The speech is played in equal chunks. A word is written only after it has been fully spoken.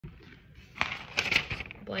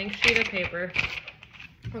blank sheet of paper.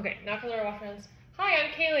 Okay, now for our friends. Hi,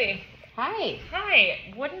 I'm Kaylee. Hi.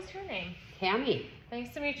 Hi, what is your name? Tammy.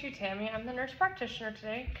 Nice to meet you, Tammy. I'm the nurse practitioner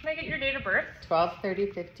today. Can I get your date of birth?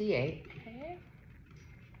 12/30/58. Okay.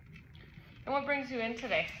 And what brings you in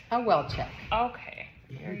today? A well check. Okay.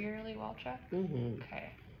 Your yearly well check? Mm-hmm.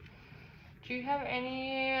 Okay. Do you have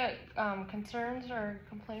any concerns or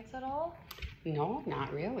complaints at all? No,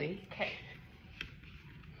 not really. Okay.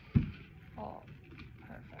 Oh,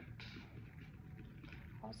 perfect.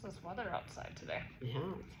 How's this weather outside today? Yeah,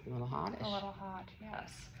 it's a little hottish. A little hot, yes.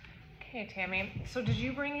 Okay, Tammy. So did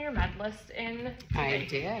you bring your med list in? I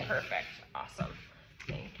did. Perfect. Awesome.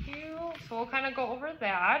 Thank you. So we'll kind of go over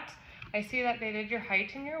that. I see that they did your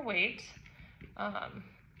height and your weight.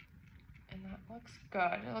 And that looks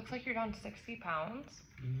good. It looks like you're down 60 pounds.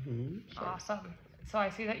 Mm-hmm. Sure. Awesome. So I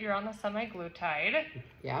see that you're on the semaglutide.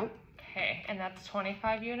 Yeah. Okay, and that's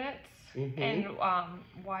 25 units. Mm-hmm. And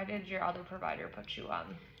why did your other provider put you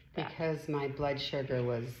on that? Because my blood sugar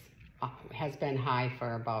has been high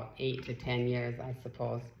for about 8 to 10 years, I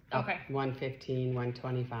suppose. Okay. 115,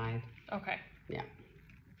 125. Okay. Yeah.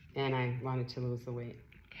 And I wanted to lose the weight.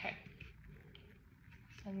 Okay.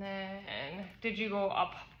 And then, did you go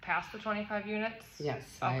up past the 25 units? Yes,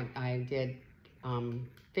 Okay. I did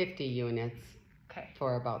 50 units Okay.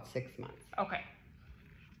 for about 6 months. Okay.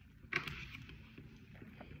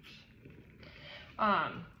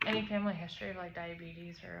 Any family history of like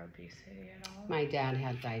diabetes or obesity at all? My dad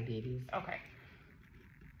had diabetes. Okay.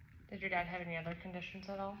 Did your dad have any other conditions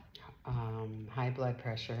at all? High blood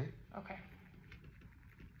pressure. Okay.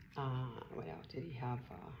 What else did he have?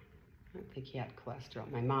 I don't think he had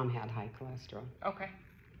cholesterol. My mom had high cholesterol. Okay.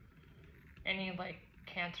 Any like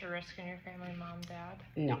cancer risk in your family, mom, dad?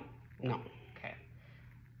 No. Okay.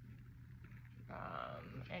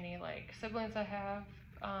 Any like siblings that have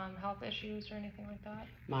health issues or anything like that?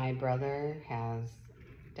 My brother has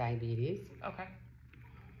diabetes. Okay.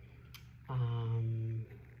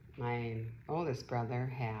 My oldest brother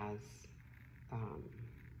has,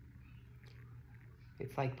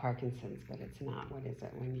 it's like Parkinson's, but it's not. What is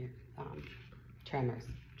it when you're, tremors.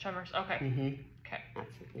 Tremors, okay. Mm-hmm. Okay.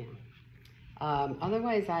 That's it, yeah.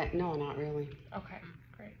 Otherwise, no, not really. Okay,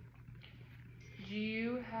 great. Do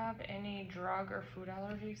you have any drug or food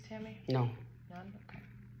allergies, Tammy? No. None? Okay.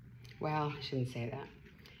 Well, I shouldn't say that.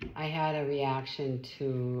 I had a reaction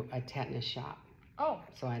to a tetanus shot. Oh.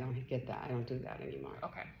 So I don't get that. I don't do that anymore.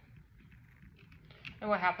 Okay. And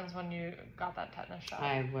what happens when you got that tetanus shot?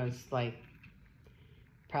 I was like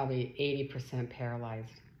probably 80%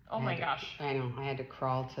 paralyzed. Oh my gosh. I know. I had to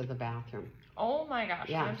crawl to the bathroom. Oh my gosh.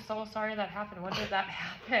 Yeah. I'm so sorry that happened. When did that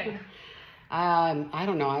happen? I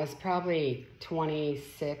don't know. I was probably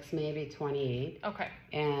 26, maybe 28. Okay.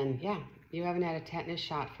 And yeah, you haven't had a tetanus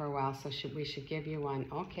shot for a while, so we should give you one.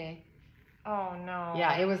 Okay. Oh no.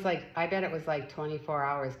 Yeah, it was like, I bet it was like 24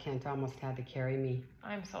 hours. Kent almost had to carry me.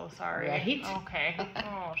 I'm so sorry. Right? Okay.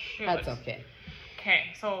 Oh shoot. That's okay.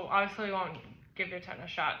 Okay, so obviously we won't give you a tetanus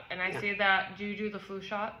shot. And I see that, do you do the flu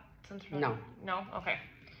shot? No. No? Okay.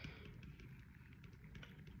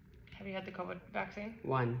 Have you had the COVID vaccine?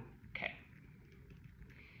 One. Okay.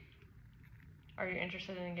 Are you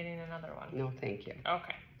interested in getting another one? No, thank you.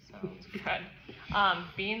 Okay, sounds good.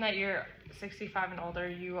 Being that you're 65 and older,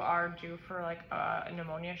 you are due for like a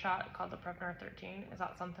pneumonia shot called the Prevnar 13. Is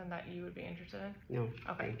that something that you would be interested in? No,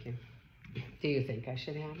 Okay. thank you. Do you think I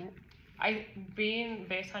should have it? Being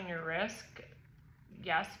based on your risk,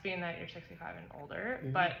 yes, being that you're 65 and older,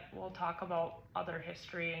 Mm-hmm. but we'll talk about other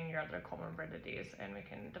history and your other comorbidities, and we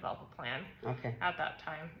can develop a plan Okay. at that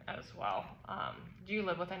time as well. Do you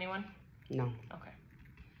live with anyone? No. Okay.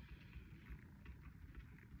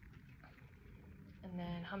 And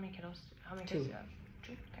then how many kids do you have?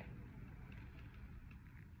 2. Okay.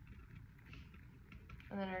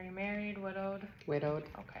 And then are you married, widowed? Widowed.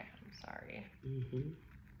 Okay, I'm sorry. Mm-hmm. Okay.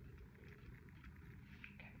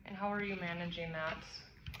 And how are you managing that?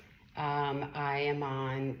 I am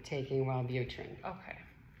on taking Wellbutrin. Okay.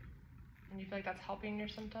 And you feel like that's helping your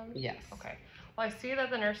symptoms? Yes. Okay. Well, I see that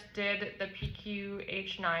the nurse did the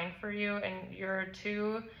PQH9 for you, and you're a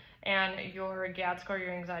 2, and your GAD score,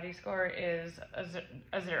 your anxiety score, is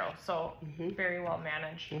a 0. So very well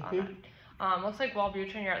managed on that. Looks like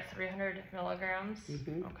Wellbutrin, you're at 300 milligrams.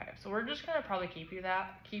 Okay. So we're just gonna probably keep you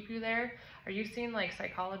there. Are you seeing like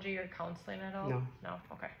psychology or counseling at all? No. No.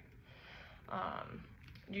 Okay.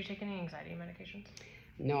 Do you take any anxiety medications?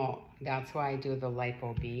 No, that's why I do the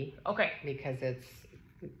Lipo B. Okay. Because it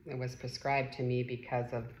was prescribed to me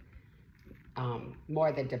because of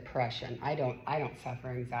more the depression. I don't suffer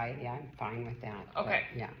anxiety. I'm fine with that. Okay.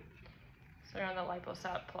 But, yeah. So you're on the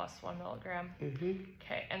Liposat plus 1 milligram. Mm-hmm.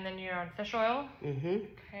 Okay, and then you're on fish oil. Mm-hmm.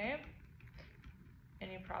 Okay.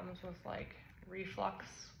 Any problems with like reflux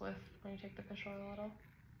with when you take the fish oil at all?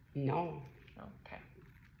 No, No. Okay.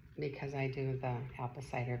 because I do the apple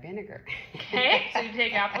cider vinegar. Okay, so you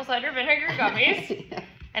take apple cider vinegar gummies.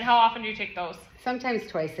 And how often do you take those? Sometimes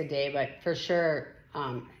twice a day, but for sure,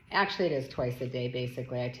 actually it is twice a day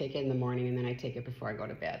basically. I take it in the morning and then I take it before I go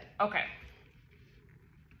to bed. Okay.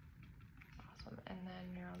 Awesome. And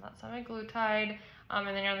then you're on that semaglutide, and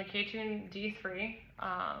then you're on the K2 D3,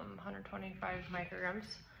 125 micrograms,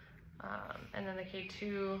 and then the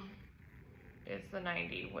K2 is the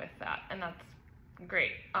 90 with that, and that's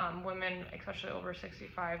great. Women, especially over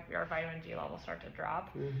 65, our vitamin D levels start to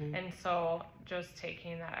drop, Mm-hmm. and so just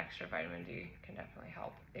taking that extra vitamin D can definitely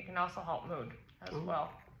help. It can also help mood as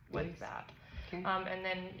well with nice. that. Okay. And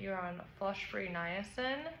then you're on flush-free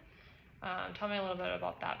niacin. Tell me a little bit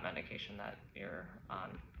about that medication that you're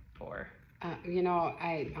on for.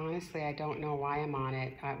 I honestly, I don't know why I'm on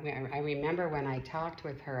it. I remember when I talked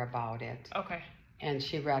with her about it. Okay. And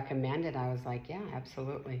she recommended, I was like, yeah,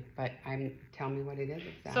 absolutely. But tell me what it is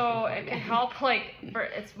exactly. So it can help,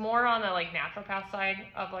 it's more on the naturopath side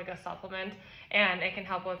of a supplement, and it can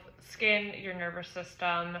help with skin, your nervous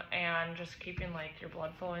system, and just keeping your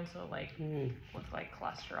blood flowing. So with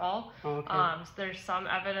cholesterol. Oh, okay. So there's some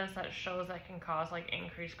evidence that shows that can cause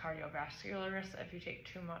increased cardiovascular risk if you take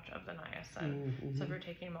too much of the niacin. Mm-hmm. So if you're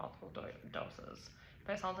taking multiple doses.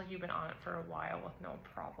 But it sounds like you've been on it for a while with no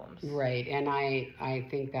problems. Right, and I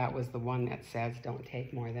think that was the one that says don't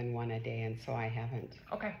take more than one a day, and so I haven't.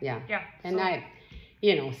 Okay. Yeah. Yeah. And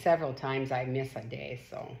so, several times I miss a day,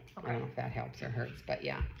 so Okay. I don't know if that helps or hurts, but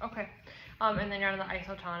yeah. Okay. And then you're on the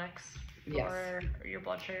isotonics for your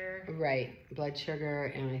blood sugar. Right, blood sugar,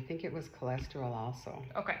 and I think it was cholesterol also.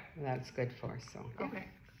 Okay. That's good for, so. Yeah. Okay.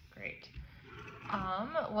 Great.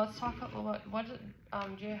 Let's talk about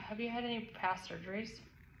have you had any past surgeries?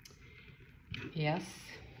 Yes.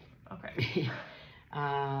 Okay.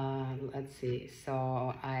 Let's see.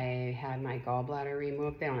 So I had my gallbladder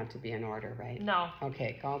removed. They don't have to be in order, right? No.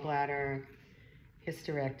 Okay, gallbladder,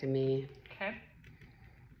 hysterectomy. Okay.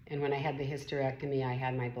 And when I had the hysterectomy, I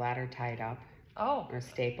had my bladder tied up Oh. or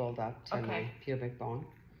stapled up to my Okay. pubic bone.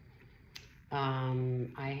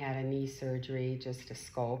 I had a knee surgery, just a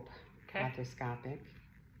scope, Okay. arthroscopic.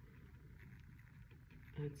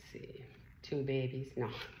 Let's see, 2 babies. No.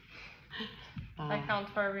 That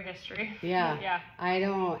counts for every history. Yeah. Yeah. I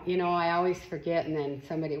don't, I always forget. And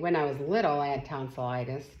then when I was little, I had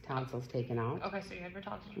tonsillitis, tonsils taken out. Okay, so you had your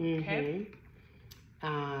tonsils. Mm-hmm. Okay.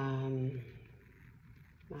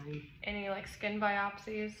 Mine, Any skin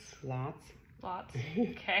biopsies? lots. Lots.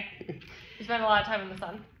 Okay. You spend a lot of time in the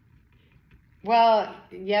sun. Well,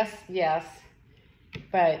 yes,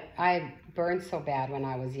 but I burned so bad when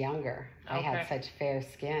I was younger. I had Okay. such fair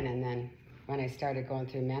skin, and then when I started going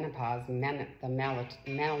through menopause, the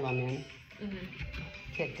melanin Mm-hmm.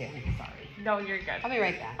 kicked in. Sorry. No, you're good. I'll be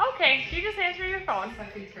right back. Okay, you just answer your phone. If I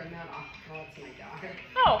can turn that off. Oh, it's my daughter.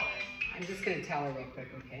 Oh, I'm just going to tell her real quick,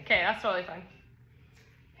 okay? okay, that's totally fine.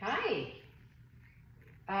 Hi.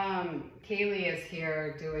 Kaylee is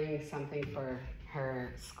here doing something for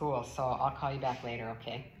her school, so I'll call you back later,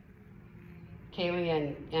 okay?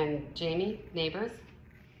 Kaylee and Jamie, neighbors?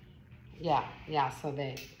 Yeah, so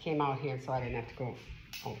they came out here, so I didn't have to go.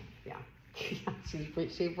 Oh, yeah.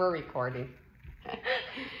 We're recording.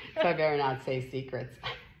 So I better not say secrets.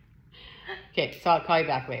 Okay, so I'll call you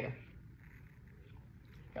back later.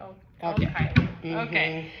 Go. Okay. Okay.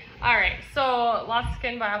 Okay. All right. So lots of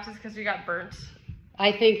skin biopsies because you got burnt.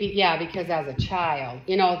 I think, yeah, because as a child,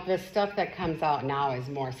 the stuff that comes out now is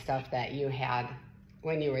more stuff that you had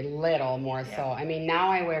when you were little, more so. I mean, now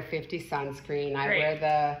I wear 50 sunscreen. I wear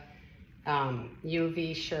the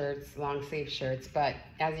UV shirts, long sleeve shirts, but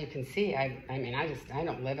as you can see, I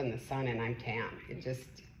don't live in the sun and I'm tan. It just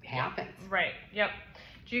happens. Right. Yep.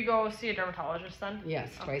 Do you go see a dermatologist then? Yes,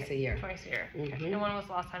 twice a year. Twice a year. Okay. Mhm. And when was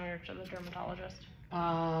the last time you were to the dermatologist?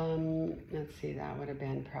 Let's see, that would have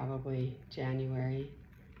been probably January.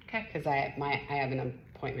 Okay. Because I have an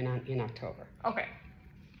appointment in October. Okay.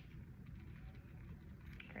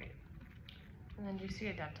 Great. And then do you see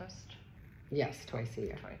a dentist? Yes, twice a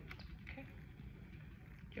year. Twice. Okay.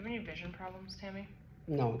 Do you have any vision problems, Tammy?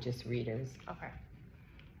 No, just readers. Okay.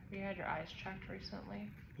 Have you had your eyes checked recently?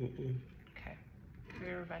 Mm-mm. Okay. Have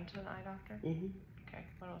you ever been to an eye doctor? Mm-hmm. Okay.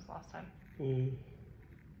 When was the last time?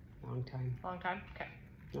 Long time. Long time? Okay.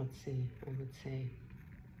 Let's see, I would say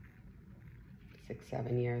 6,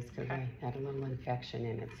 7 years, because Okay. I had a little infection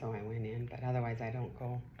in it, so I went in, but otherwise I don't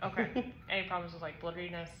go. Okay. Any problems with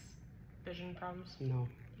blurriness, vision problems? No.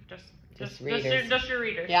 Just Just readers. Just your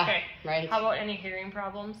readers. Yeah, okay. right. How about any hearing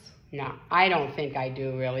problems? No, I don't think I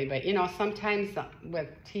do really, but you know, sometimes with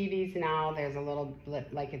TVs now, there's a little blip,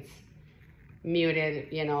 like it's muted,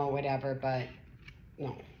 you know, whatever, but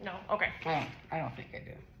no. No, okay. I don't think I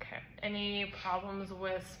do. Okay. Any problems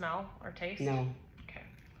with smell or taste? No. Okay.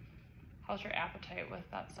 How's your appetite with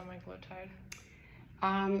that semaglutide?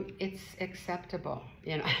 It's acceptable,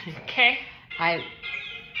 you know. Okay. I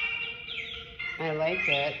like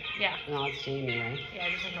it. Yeah. No, it's Jamie, right? Yeah,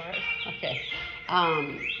 just ignore it. Okay.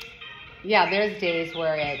 Yeah, there's days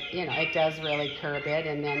where it, you know, it does really curb it,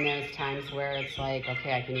 and then there's times where it's like,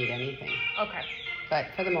 okay, I can eat anything. Okay.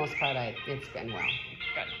 But for the most part, it's been well.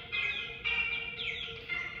 Good.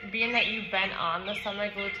 Being that you've been on the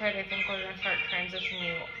semaglutide, I think we're going to start transitioning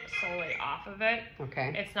you slowly off of it.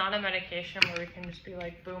 Okay. It's not a medication where we can just be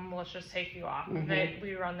like, boom, let's just take you off of it.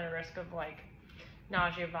 We run the risk of like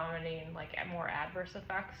nausea, vomiting, and like more adverse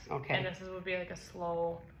effects. Okay. And would be like a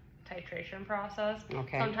slow titration process.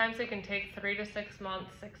 Okay. Sometimes it can take 3 to 6 months,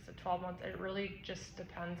 6 to 12 months. It really just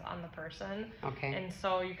depends on the person. Okay. And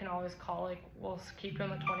so you can always call, like, we'll keep you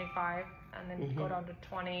on the 25 and then go down to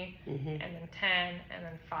 20 and then 10 and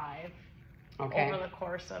then 5 over the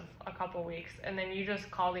course of a couple weeks. And then you just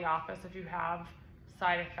call the office if you have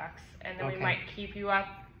side effects, and then we might keep you at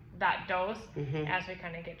that dose as we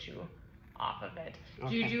kind of get you off of it.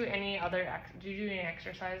 Do you do any other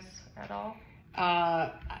exercise at all?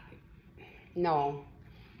 No.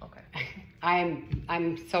 Okay.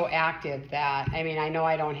 I'm so active that, I mean, I know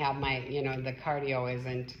I don't have my, you know, the cardio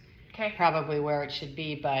isn't probably where it should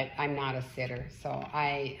be, but I'm not a sitter. So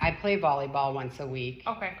I play volleyball once a week.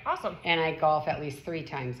 Okay, awesome. And I golf at least 3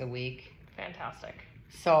 times a week. Fantastic.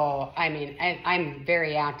 So, I mean, I'm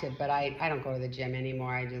very active, but I don't go to the gym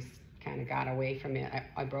anymore. I just kind of got away from it.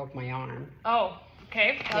 I broke my arm. Oh,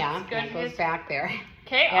 okay. That's good. That goes back there.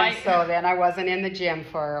 Okay. And so then I wasn't in the gym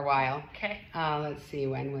for a while. Okay. Let's see,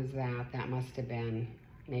 when was that? That must have been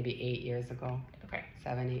maybe 8 years ago. Okay.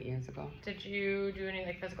 7, 8 years ago. Did you do any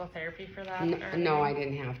like physical therapy for that? No, I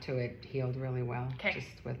didn't have to. It healed really well. Okay.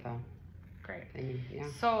 Just with a great thing, yeah.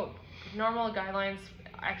 So normal guidelines,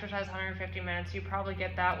 exercise 150 minutes. You probably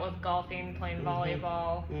get that with golfing, playing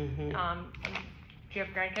volleyball. Do you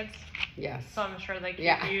have grandkids? Yes. So I'm sure they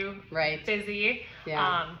keep you busy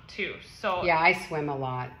too. So yeah, I swim a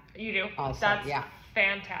lot. You do? Also, that's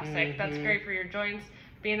fantastic. That's great for your joints.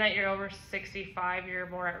 Being that you're over 65, you're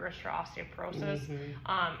more at risk for osteoporosis.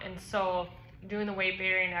 And so doing the weight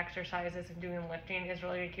bearing exercises and doing lifting is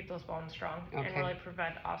really going to keep those bones strong and really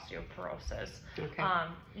prevent osteoporosis.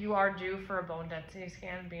 You are due for a bone density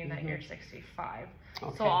scan, being that you're 65.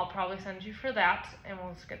 So I'll probably send you for that, and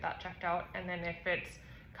we'll just get that checked out. And then if it's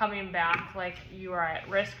coming back like you are at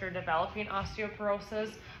risk or developing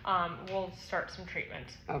osteoporosis, we'll start some treatment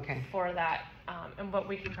for that. But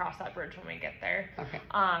we can cross that bridge when we get there.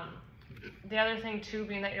 The other thing too,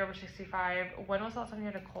 being that you're over 65, when was the last time you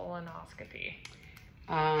had a colonoscopy?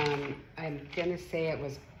 I'm gonna say it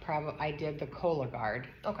was probably, I did the Cologuard.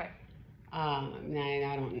 Okay.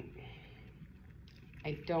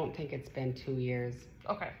 I don't think it's been 2 years.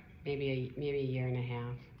 Okay. Maybe a year and a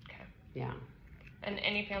half. Okay. Yeah. And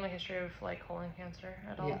any family history of like colon cancer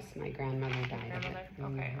at all? Yes, my grandmother died of it.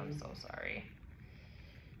 Okay, I'm so sorry.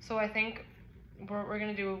 So I think what we're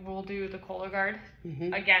gonna do, we'll do the Cologuard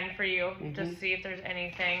again for you, just see if there's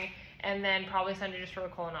anything, and then probably send you just for a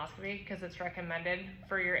colonoscopy because it's recommended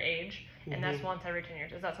for your age, and that's once every 10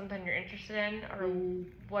 years. Is that something you're interested in, or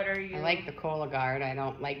what are you? I like the Cologuard. I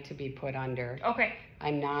don't like to be put under. Okay.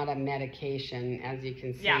 I'm not a medication, as you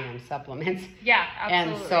can see. I'm supplements. Yeah,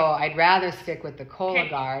 absolutely. And so I'd rather stick with the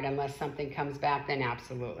Cologuard unless something comes back, then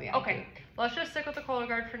absolutely. Okay. Let's just stick with the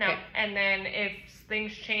Cologuard for now. And then if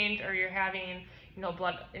things change or you're having, you know,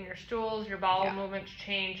 blood in your stools, your bowel movements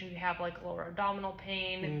change, you have like lower abdominal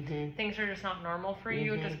pain, things are just not normal for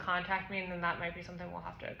you, just contact me, and then that might be something we'll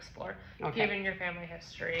have to explore, given your family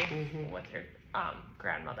history with your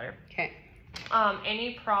grandmother. Okay.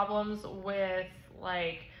 Any problems with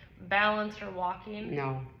like balance or walking?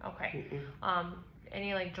 No. Okay.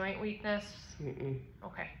 Any like joint weakness?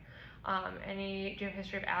 Okay. Do you have a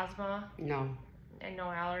history of asthma? No. And no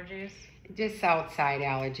allergies? Just outside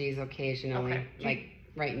allergies occasionally. Like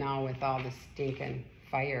right now with all the stinking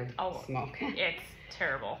fire smoke. It's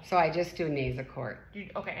terrible. So I just do Nasacort.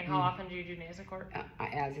 And how often do you do Nasacort?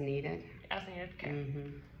 As needed. As needed, okay.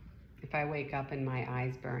 If I wake up and my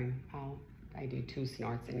eyes burn, I do 2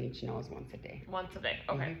 snorts in each nose once a day. Once a day,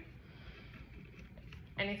 okay.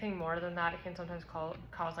 Anything more than that, it can sometimes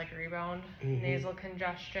cause like rebound, nasal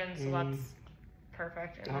congestion, so that's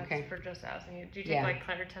perfect. And Okay. that's for just asking you. Do you take Yeah. like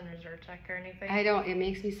Claritin or Zyrtec or anything? I don't, it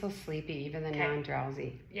makes me so sleepy, even the Okay.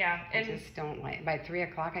 non-drowsy. Yeah. I And just don't like, by 3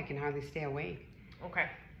 o'clock I can hardly stay awake. okay.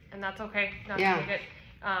 And that's okay. Not Yeah. to take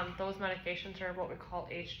it. Those medications are what we call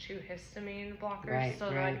H2 histamine blockers. Right, So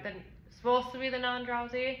they're right. like supposed to be the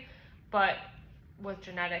non-drowsy, but with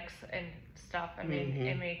genetics and stuff, I mean,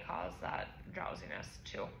 it may cause that drowsiness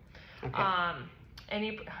too. Okay.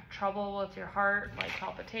 Any trouble with your heart, like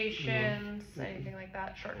palpitations, anything like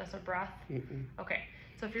that, shortness of breath? Mm-mm. Okay.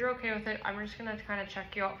 So if you're okay with it, I'm just gonna kind of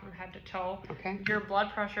check you out from head to toe. Okay. Your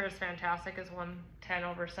blood pressure is fantastic, is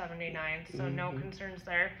 110/79, so no concerns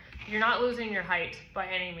there. You're not losing your height by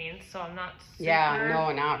any means, so I'm not super... Yeah,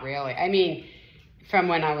 no, not really. I mean, from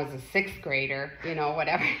when I was a 6th grader, you know,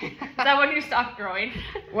 whatever. Is that when you stopped growing?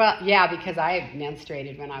 Well, yeah, because I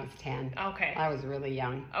menstruated when I was 10. Okay. I was really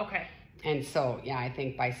young. Okay. And so, yeah, I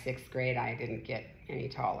think by 6th grade I didn't get any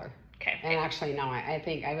taller. Okay. And actually, no, I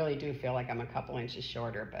think I really do feel like I'm a couple inches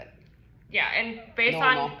shorter, but Yeah, and based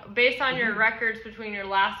normal. on your records between your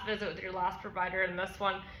last visit with your last provider and this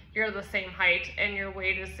one, you're the same height and your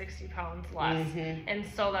weight is 60 pounds less. And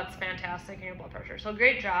so that's fantastic in your blood pressure. So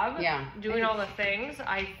great job Yeah, doing all the things.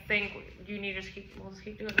 I think you need to we'll just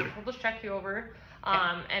keep doing this. We'll just check you over.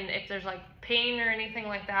 And if there's like pain or anything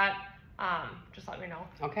like that, just let me know.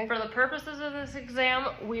 Okay. For the purposes of this exam,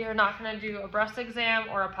 we are not going to do a breast exam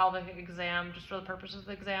or a pelvic exam, just for the purposes of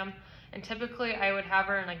the exam. And typically I would have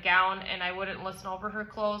her in a gown and I wouldn't listen over her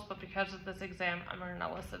clothes, but because of this exam, I'm going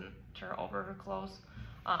to listen to her over her clothes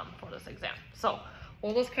for this exam. So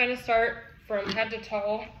we'll just kind of start from head to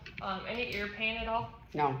toe. Any ear pain at all?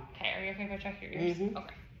 No. Okay, are you okay if I check your ears? Mhm.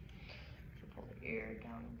 Okay. So pull the ear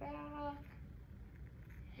down and back.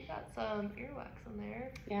 You got some earwax in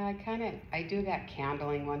there. Yeah, I do that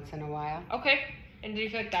candling once in a while. Okay. And do you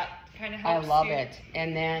feel like that kind of I helps love you? it.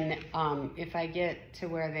 And then if I get to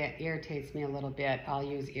where that irritates me a little bit, I'll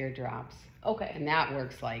use eardrops. Okay. And that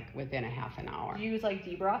works like within a half an hour. Do you use like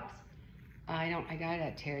Debrox? I got it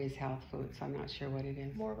at Terry's Health Food, so I'm not sure what it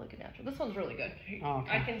is. More of like a natural. This one's really good. Oh,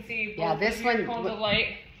 okay. I can see Yeah, both this of your one- cones of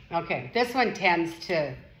light. Okay, this one tends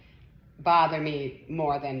to bother me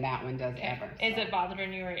more than that one does ever. Is so. it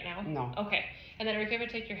bothering you right now? No. Okay. And then are you okay if I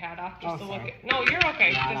take your hat off just Oh, to look sorry. at... No, you're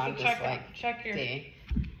okay. Yeah, just I'm to just like, check your... See?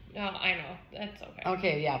 No, I know. That's okay.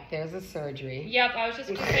 Okay, yeah, there's a surgery. Yep, I was just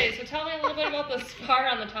going to say, so tell me a little bit about the scar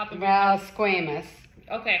on the top of your Well, squamous,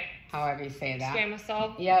 Okay. however you say that. Squamous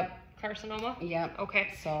cell Yep, carcinoma? yep.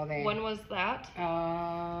 Okay. So they, When was that? I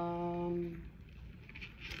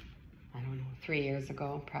don't know, 3 years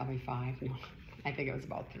ago, probably 5. No, I think it was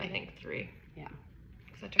about 3. I think 3. Yeah.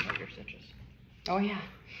 Because I took out your stitches. Oh, yeah.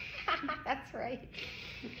 That's right.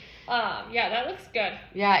 Yeah, that looks good.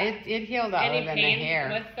 Yeah, it healed other Any than pain the hair.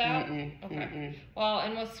 with that? Mm-mm, Okay. mm-mm. Well,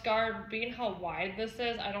 and with scar, being how wide this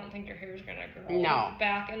is, I don't think your hair is gonna grow No.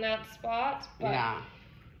 back in that spot. But, Yeah,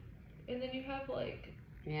 And then you have like,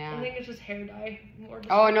 I yeah. think it's just hair dye more.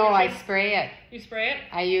 Oh, no, I dispersion. spray it. You spray it?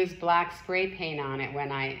 I use black spray paint on it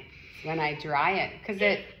when I dry it, because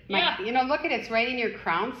Yeah. you know, look at it, it's right in your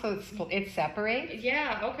crown, so it separates.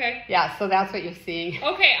 Yeah, okay. Yeah, so that's what you're seeing.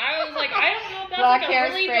 Okay, I was like, I don't know if that's Black like a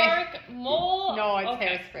really hairspray. dark mole. No, it's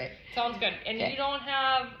okay. hairspray. Sounds good. And Okay. you don't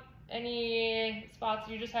have any spots,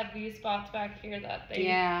 you just have these spots back here that they...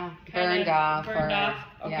 Yeah, kinda burned off. burned off,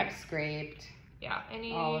 okay. Yep, scraped. Yeah,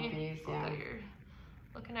 any... All of these, yeah. that you're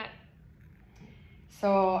looking at.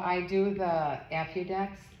 So I do the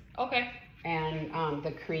Effudex Okay. and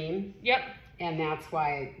the cream, Yep. and that's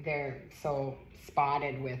why they're so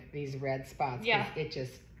spotted with these red spots. 'cause Yeah. it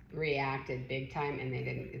just reacted big time, and they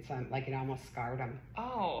didn't. It's like it almost scarred them. Oh,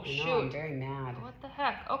 I know, I'm shoot. very mad. What the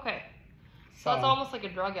heck? Okay. So So that's almost like a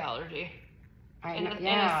drug allergy. In a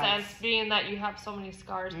yeah, sense, being that you have so many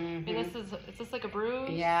scars. I mean, Mhm. is this like a bruise?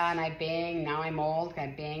 yeah, and I bang. Now I'm old. I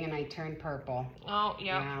bang and I turn purple. Oh,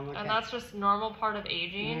 yeah. Yeah, look And at- that's just normal part of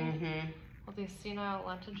aging. Mm-hmm. Well, these senile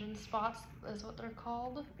lentigen spots is what they're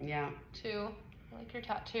called, Yeah, too. I like your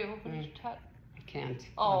tattoo. What is your tattoo? I can't.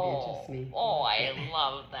 Oh, Maybe it's just me. oh, I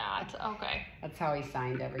love that. Okay. That's how he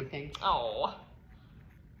signed everything. Oh,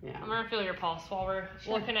 Yeah. I'm gonna feel your pulse while we're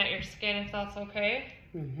Sure. looking at your skin, if that's okay.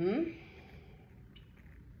 Mm-hmm.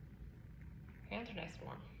 Hands are nice and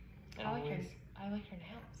warm. And Always. I like your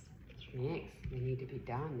nails. Thanks. They need to be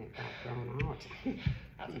done. They've got thrown out.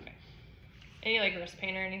 That's okay. Any like wrist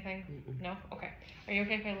pain or anything? Mm-mm. No? Okay. Are you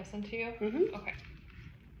okay if I listen to you? Mm-hmm. Okay.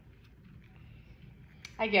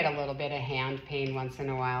 I get a little bit of hand pain once in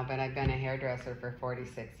a while, but I've been a hairdresser for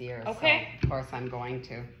 46 years. Okay. So of course I'm going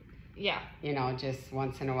to. Yeah. You know, just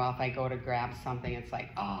once in a while if I go to grab something, it's like,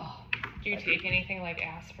 oh. Do you take anything like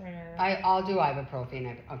asprin or? I'll do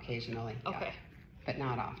ibuprofen occasionally. Yeah. Okay. but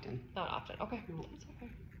not often. Not often. Okay. No. That's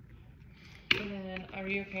okay. And then, are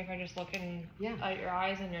you okay if I just look Yeah. at your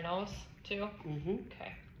eyes and your nose too? Mm-hmm.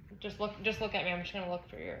 Okay. Just look at me. I'm just gonna look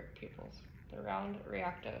for your pupils. They're round,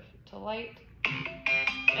 reactive to light,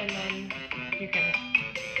 and then you can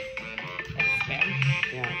expand.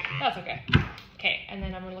 Yeah. That's okay. Okay, and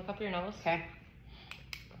then I'm gonna look up your nose. Okay.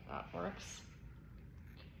 That works.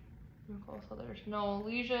 Okay, so there's no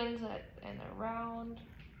lesions, and they're round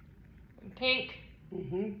and pink.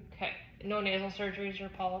 Mm-hmm. Okay, no nasal surgeries or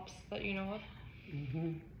polyps that you know of.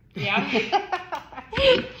 Mm-hmm. Yeah.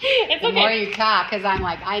 It's The okay. more you talk, because I'm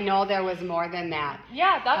like, I know there was more than that.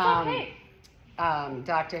 Yeah, that's okay.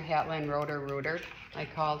 Dr. Hetland Roter-Rooter, I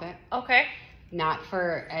called it. Okay. Not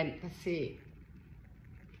for, and let's see,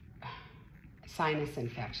 sinus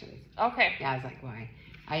infections. Okay. Yeah, I was like, why?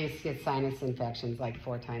 I used to get sinus infections like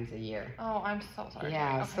 4 times a year. Oh, I'm so sorry.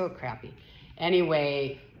 Yeah, Okay. so crappy.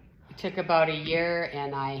 Anyway, it took about a year,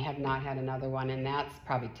 and I have not had another one, and that's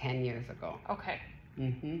probably 10 years ago. Okay.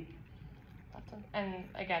 Mm-hmm. And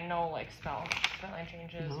again, no like smelling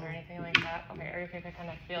changes No. or anything like that. Okay, are you okay if I kind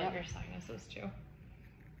of feel Yep. your sinuses too?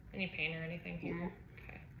 Any pain or anything here? No.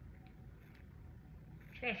 Okay.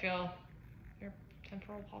 Just gonna feel your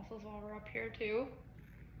temporal pulses while we're up here too.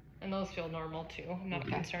 And those feel normal too. I'm not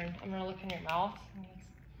Okay. concerned. I'm gonna look in your mouth and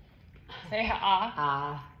just say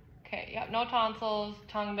ah. Okay, yep, no tonsils,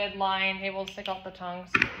 tongue midline, able to stick out the tongue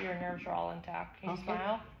so your nerves are all intact. Can you Okay.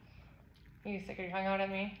 smile? Can you stick your tongue out at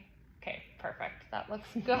me? Okay, perfect. That looks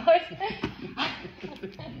good.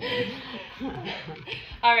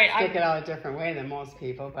 All right. Stick it out a different way than most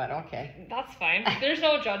people, but okay. That's fine. There's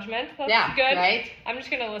no judgment. That's Yeah, good. right? I'm just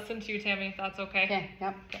going to listen to you, Tammy, if that's okay. Okay,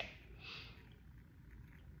 yep. Okay.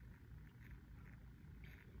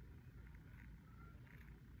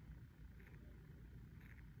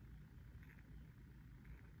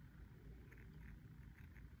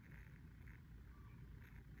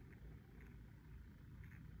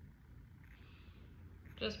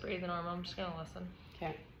 Just breathe normal. I'm just going to listen.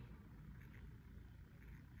 Okay.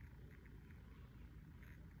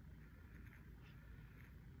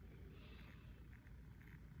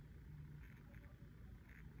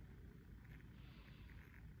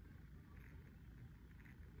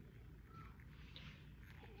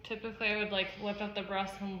 Typically, I would like lift up the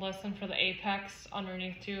breast and listen for the apex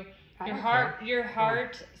underneath too. I Your don't heart, care. your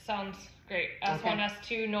heart sounds great. S1, Okay.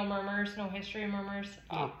 S2, no murmurs, no history of murmurs.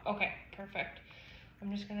 No. Okay, perfect.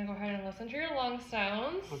 I'm just gonna go ahead and listen to your lung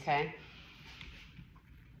sounds. Okay.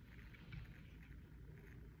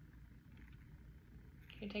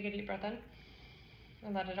 Can you take a deep breath in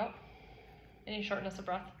and let it out? Any shortness of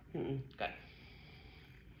breath? Mm-mm. Good.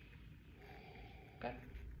 Good.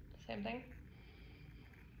 Same thing.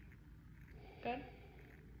 Good.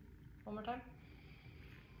 One more time.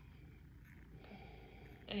 Okay.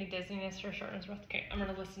 Any dizziness or shortness of breath? Okay, I'm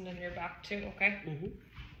gonna listen in your back too, okay? Mm-hmm.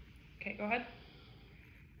 Okay, go ahead.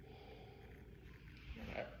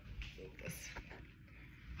 I'm gonna move this.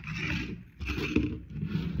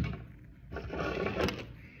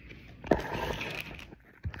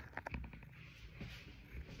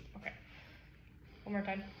 Okay. One more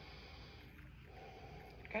time.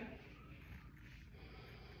 Good.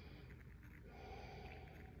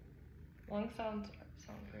 Lung sound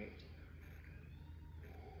great.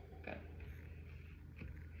 Good.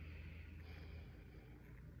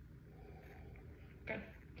 Good.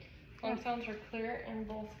 Lung sounds are clear in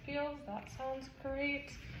both fields. That sounds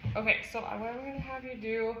great. Okay, so what I'm going to have you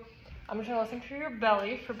do, I'm just going to listen to your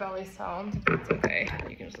belly for belly sounds. If that's okay.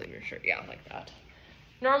 You can just leave your shirt, yeah, like that.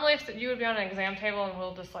 Normally, if you would be on an exam table and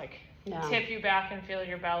we'll just like Yeah. tip you back and feel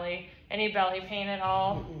your belly. Any belly pain at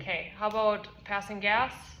all? Mm-mm. Okay, how about passing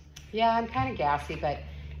gas? Yeah, I'm kind of gassy, but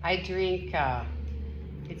I drink,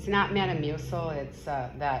 it's not Metamucil, it's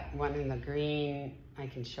that one in the green. I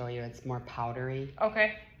can show you, it's more powdery.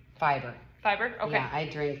 Okay, Fiber. fiber? Okay. Yeah, I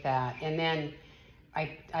drink that. And then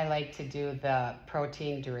I like to do the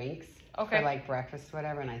protein drinks Okay. for like breakfast,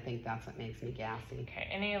 whatever, and I think that's what makes me gassy. Okay,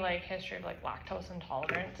 any like history of like lactose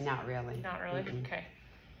intolerance? Not really. Not really? Mm-mm. Okay.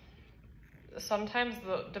 Sometimes,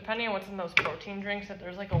 depending on what's in those protein drinks, if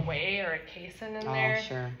there's like a whey or a casein in Oh, there,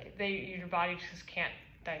 sure. your body just can't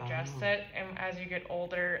digest Oh. it. And as you get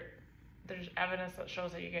older, there's evidence that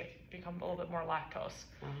shows that you become a little bit more lactose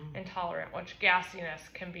Oh. intolerant, which gassiness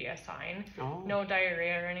can be a sign. Oh. No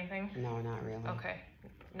diarrhea or anything? No, not really. Okay,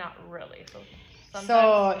 not really. So sometimes.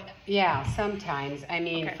 So, yeah, sometimes. I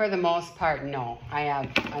mean, Okay. for the most part, no.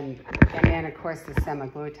 And then, of course, the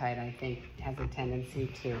semaglutide, I think, has a tendency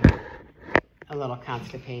to a little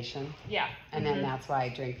constipation. Yeah. And then that's why I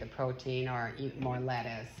drink the protein or eat more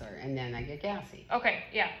lettuce, and then I get gassy. Okay,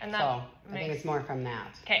 yeah, and that So I think it's more from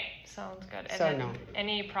that. Okay, sounds good. And So then no.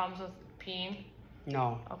 Any problems with peeing?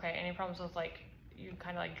 No. Okay, any problems with like you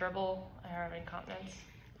kind of like dribble or have incontinence?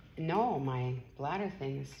 No, my bladder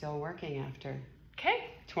thing is still working after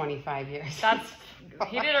Okay. 25 years.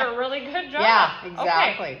 He did a really good job. Yeah,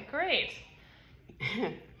 exactly. Okay, great.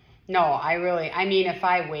 No, I mean, if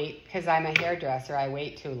I wait, because I'm a hairdresser, I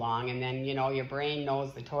wait too long, and then, your brain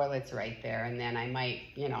knows the toilet's right there, and then I might,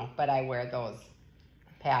 but I wear those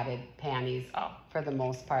padded panties for the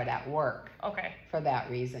most part at work. Okay. For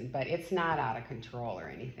that reason, but it's not out of control or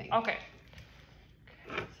anything. Okay.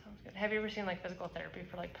 Sounds good. Have you ever seen like physical therapy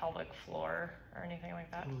for like pelvic floor or anything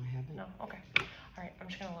like that? Oh, I haven't. No? Okay. All right, I'm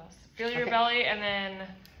just going to feel your belly, and then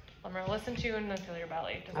I'm going to listen to you and then feel your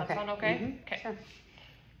belly. Does that sound okay? Mm-hmm. Okay. Sure.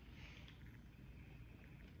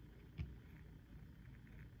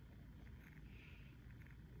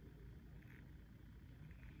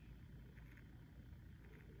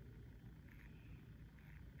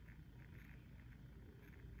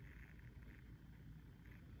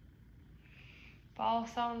 Bowel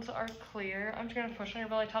sounds are clear. I'm just going to push on your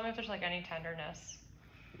belly. Tell me if there's like any tenderness.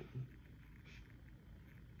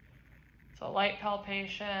 So light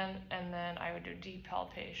palpation, and then I would do deep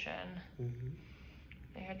palpation.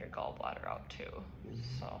 They had your gallbladder out too.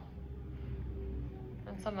 So,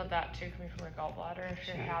 and some of that too coming from your gallbladder. If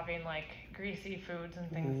you're having like greasy foods and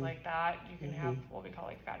things like that, you can have what we call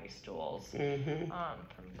like fatty stools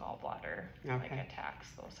from gallbladder, like attacks,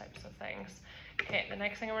 those types of things. Okay, the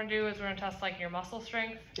next thing I'm gonna do is we're gonna test like your muscle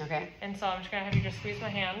strength. Okay. And so I'm just gonna have you just squeeze my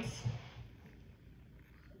hands.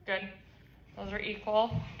 Good. Those are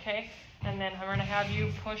equal. Okay. And then I'm gonna have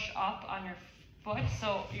you push up on your foot.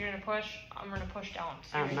 So you're gonna push. I'm gonna push down.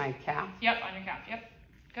 So on my calf. Yep, on your calf. Yep.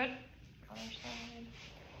 Good. Other side.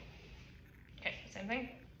 Okay, same thing.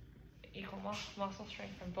 Equal muscle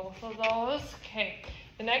strength from both of those. Okay.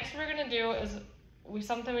 The next we're gonna do is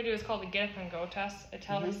something we do is called the get up and go test. It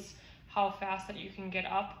tells us how fast that you can get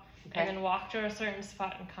up and then walk to a certain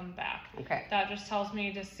spot and come back. Okay. That just tells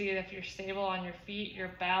me to see if you're stable on your feet, your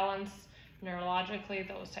balance, neurologically,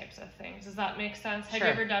 those types of things. Does that make sense? Have you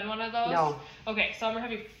ever done one of those? No. Okay, so I'm gonna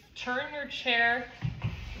have you turn your chair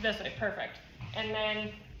this way. Perfect. And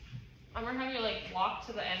then I'm gonna have you like walk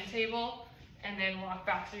to the end table and then walk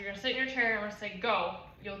back. So you're gonna sit in your chair and I'm gonna say go.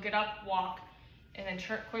 You'll get up, walk, and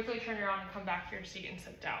then quickly turn around and come back to your seat and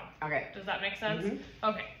sit down. Okay. Does that make sense?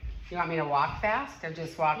 Okay. You want me to walk fast or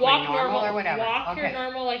just walk my normal or whatever? Walk your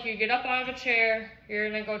normal, like you get up out of a chair, you're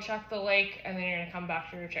gonna go check the lake, and then you're gonna come back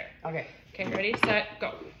to your chair. Okay. Okay, ready, set,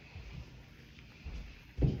 go.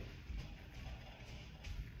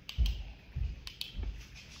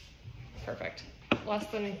 Perfect. Less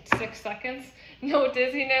than 6 seconds. No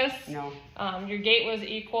dizziness. No. Your gait was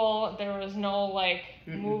equal. There was no like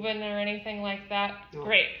moving or anything like that. No.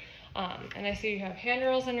 Great. And I see you have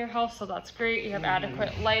handrails in your house, so that's great. You have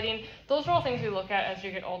adequate lighting. Those are all things we look at as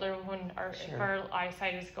you get older when if our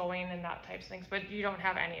eyesight is going and that types of things, but you don't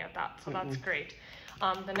have any of that, so that's great.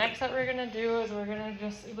 The next that we're gonna do is we're gonna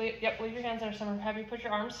just, leave your hands there. So I'm gonna have you put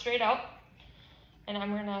your arms straight out, and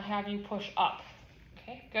I'm gonna have you push up.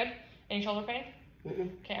 Okay, good. Any shoulder pain?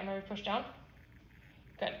 Okay, I'm gonna push down.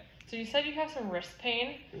 Good. So you said you have some wrist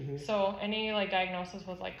pain. So any like diagnosis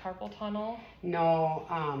with like carpal tunnel? No.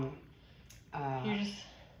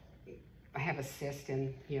 I have a cyst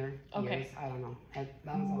in here. Years. I don't know. That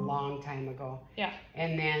was a long time ago. Yeah.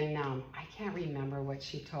 And then I can't remember what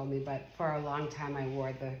she told me, but for a long time I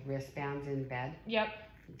wore the wristbands in bed. Yep.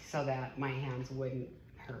 So that my hands wouldn't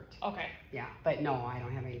hurt. Okay. Yeah, but no, I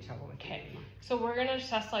don't have any trouble with it anymore. So we're gonna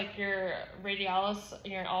test like your radialis,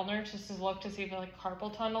 your ulnar, just to look to see if like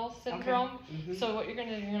carpal tunnel syndrome. So what you're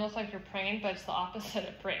gonna do, you're gonna look like you're praying, but it's the opposite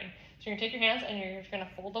of praying. So you're gonna take your hands and you're gonna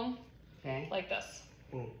fold them like this.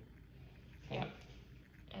 Yep.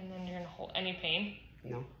 And then you're gonna hold. Any pain?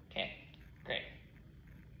 No. Okay, great,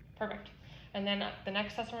 perfect. And then the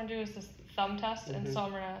next test we're gonna do is this thumb test, and so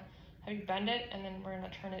I'm gonna have you bend it, and then we're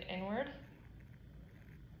gonna turn it inward.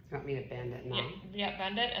 You want me to bend it now? Yeah,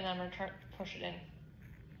 bend it, and then I'm gonna push it in.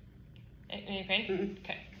 Any pain?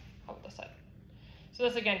 Okay. How about this side? So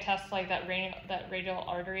this again tests like that radial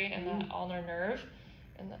artery and the ulnar nerve,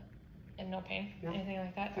 and no pain. No. Anything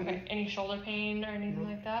like that? Okay. Any shoulder pain or anything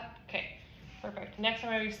like that? Okay. Perfect. Next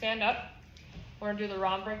time you stand up, we're gonna do the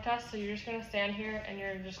Romberg test. So you're just gonna stand here and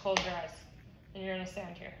you're just close your eyes, and you're gonna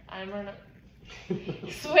stand here. I'm gonna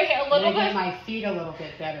sway a little bit. Get my feet a little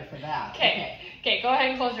bit better for that. Okay. Go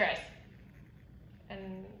ahead and close your eyes.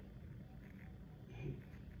 And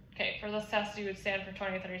Okay, for this test, you would stand for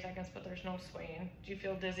 20 to 30 seconds, but there's no swaying. Do you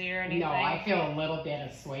feel dizzy or anything? No, I feel a little bit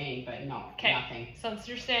of swaying, but no, nothing. Since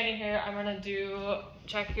you're standing here, I'm gonna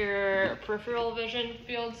check your peripheral vision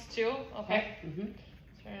fields too. Okay. Mm-hmm.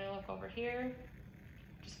 So we're gonna look over here.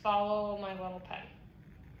 Just follow my little pen.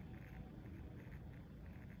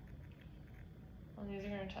 And these are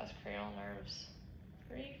gonna test cranial nerves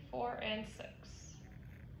 3, 4, and 6.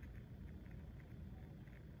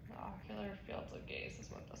 The ocular fields of gaze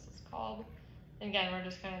is what this is called. And again, we're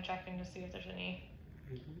just kind of checking to see if there's any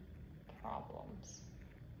problems.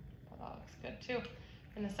 But that looks good too.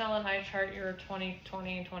 In the cell and eye chart, you're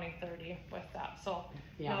 20/20 and 20/30 with that. So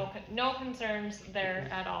no concerns there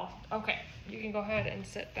at all. Okay, you can go ahead and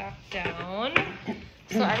sit back down.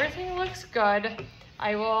 So everything looks good.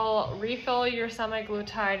 I will refill your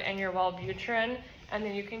semaglutide and your Wellbutrin, and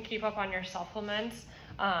then you can keep up on your supplements.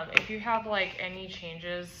 If you have like any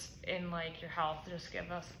changes in like your health, just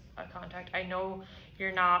give us a contact. I know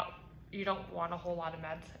you don't want a whole lot of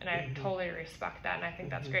meds, and I totally respect that, and I think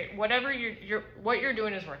that's great. Whatever what you're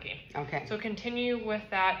doing is working. Okay. So continue with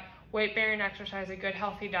that weight-bearing exercise, a good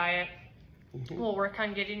healthy diet. We'll work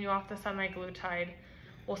on getting you off the semaglutide.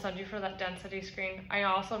 We'll send you for that density screen. I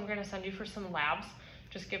also am going to send you for some labs,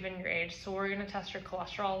 just given your age. So we're going to test your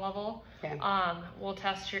cholesterol level. Okay. We'll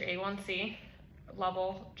test your A1C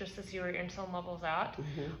level just to see where your insulin level's at.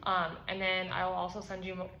 And then I will also send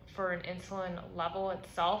you for an insulin level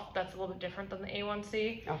itself that's a little bit different than the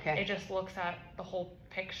A1C. Okay. It just looks at the whole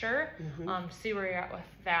picture, see where you're at with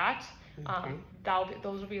that.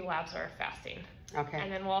 Those will be labs that are fasting. Okay.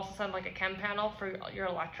 And then we'll also send like a chem panel for your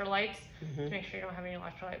electrolytes to make sure you don't have any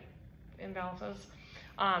electrolyte imbalances.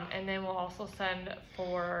 And then we'll also send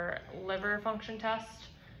for liver function test,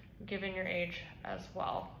 given your age as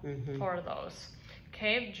well, for those.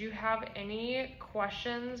 Okay, do you have any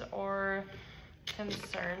questions or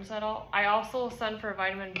concerns at all? I also send for a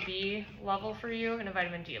vitamin B level for you and a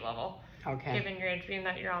vitamin D level, given your age, being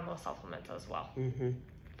that you're on those supplements as well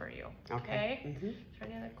for you. Okay. Is there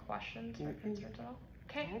any other questions or concerns at all?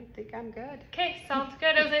 Okay. I think I'm good. Okay, sounds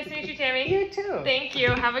good. It was nice to meet you, Tammy. You too. Thank you.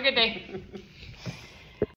 Have a good day.